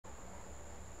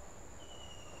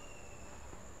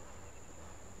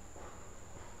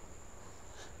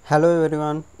Hello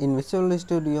everyone, in Visual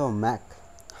Studio Mac,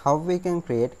 how we can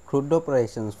create CRUD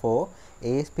operations for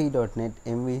ASP.NET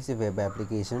MVC web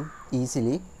application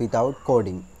easily without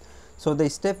coding. So the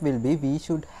step will be we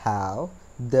should have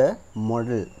the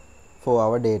model for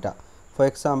our data. For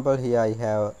example, here I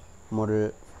have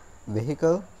model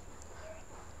vehicle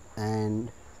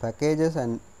and packages,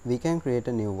 and we can create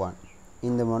a new one.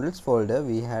 In the models folder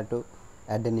we have to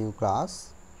add a new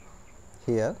class.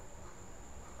 Here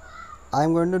I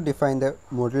am going to define the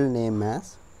model name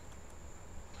as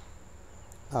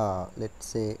let's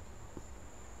say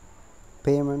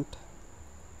payment.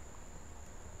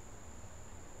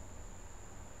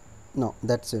 No,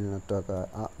 that's will not work.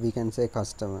 We can say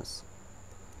customers.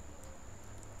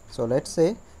 So let's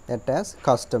say that as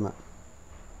customer.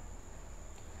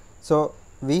 So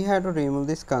we have to remove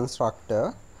this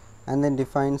constructor and then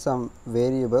define some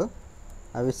variable.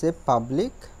 I will say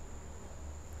public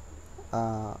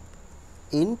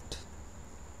int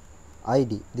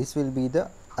id. This will be the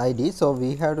id. So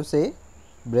we have to say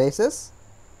braces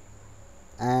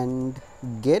and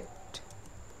get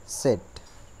set.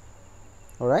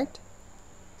 Alright.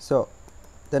 So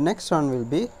the next one will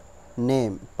be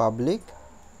name, public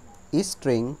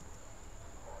string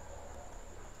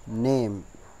name.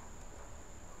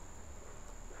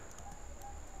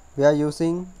 We are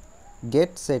using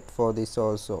get set for this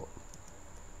also.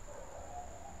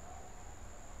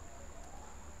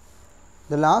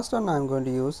 The last one I am going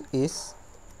to use is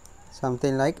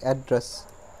something like address.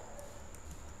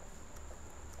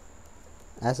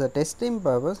 As a testing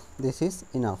purpose, this is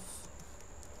enough.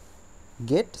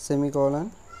 Get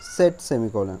semicolon set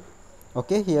semicolon.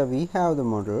 Okay, here we have the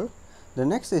model. The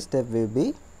next step will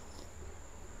be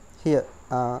here,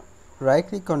 right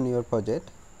click on your project,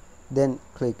 then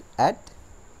click add.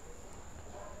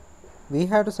 We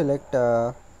have to select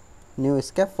new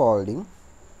scaffolding.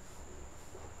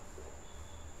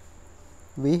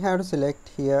 We have to select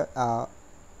here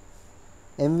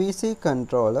MVC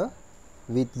controller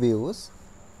with views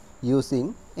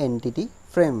using entity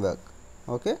framework.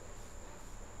 Okay,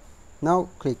 now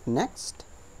click next.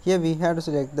 Here we have to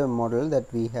select the model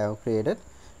that we have created.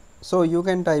 So you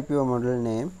can type your model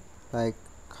name like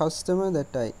customer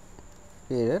that I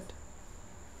created.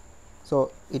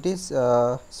 So it is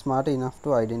smart enough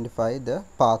to identify the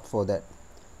path for that.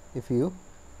 If you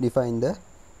define the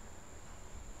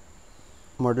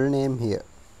model name here,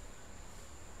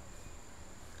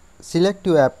 select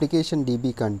your application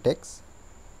DB context.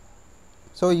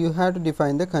 So you have to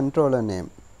define the controller name.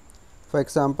 For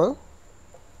example,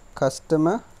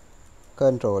 customer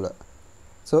controller.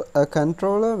 So a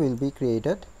controller will be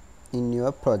created in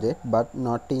your project but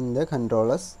not in the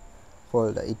controllers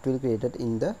folder. It will be created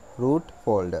in the root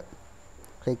folder.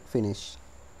 Click finish.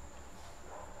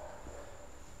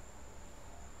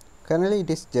 Currently it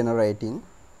is generating.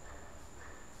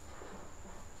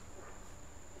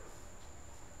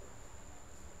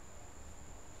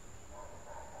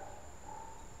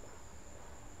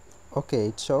 Okay,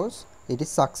 it shows it is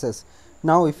success.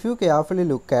 Now if you carefully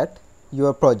look at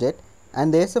your project,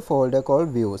 and there is a folder called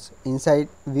views. Inside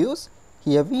views,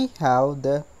 here we have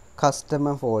the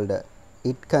customer folder.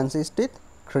 It consists with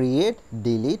create,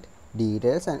 delete,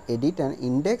 details, and edit and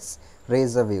index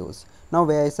razor views. Now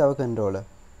where is our controller?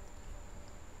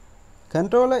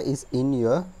 Controller is in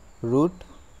your root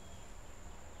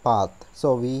path.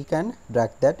 So we can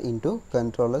drag that into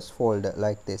controllers folder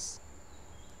like this.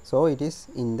 So it is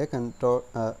in the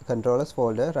controllers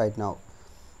folder right now.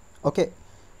 Okay,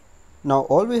 now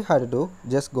all we have to do,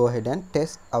 just go ahead and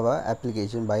test our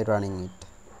application by running it.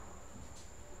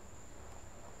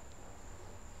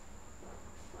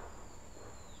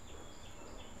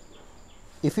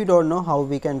 If you don't know how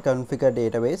we can configure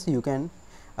database, you can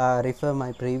refer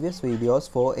my previous videos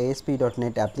for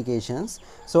ASP.NET applications.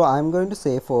 So I am going to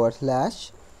say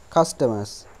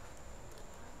 /customers.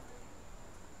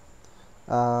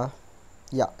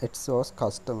 Yeah, it shows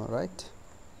customer, right?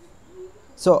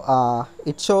 So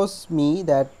it shows me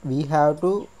that we have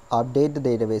to update the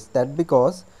database. That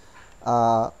because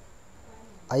I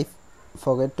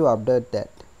forget to update that.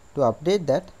 To update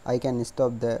that, I can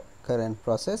stop the current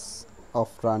process of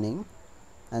running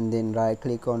and then right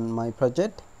click on my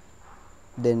project,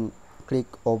 then click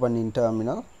open in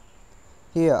terminal.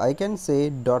 Here I can say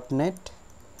 .NET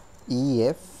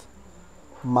EF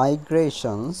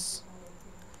migrations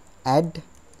add.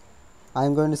 I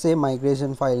am going to say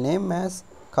migration file name as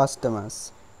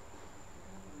customers.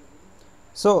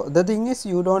 So the thing is,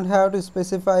 you don't have to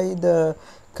specify the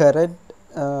correct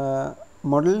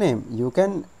model name. You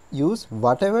can use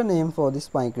whatever name for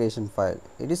this migration file.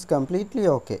 It is completely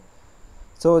okay.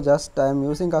 So just I am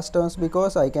using customers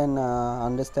because I can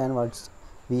understand what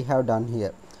we have done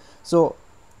here. So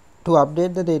to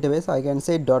update the database, I can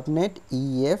say .NET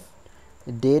EF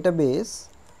database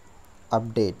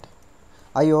update.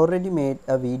 I already made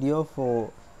a video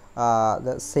for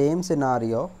the same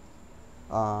scenario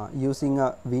using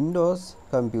a Windows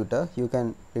computer. You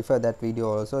can refer that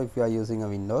video also if you are using a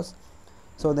Windows.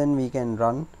 So then we can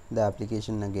run the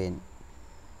application again.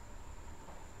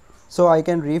 So I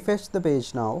can refresh the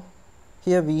page now.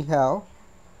 Here we have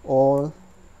all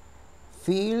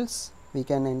fields. We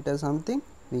can enter something,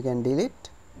 we can delete.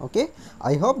 Okay,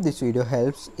 I hope this video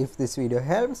helps. If this video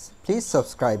helps, please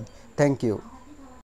subscribe. Thank you.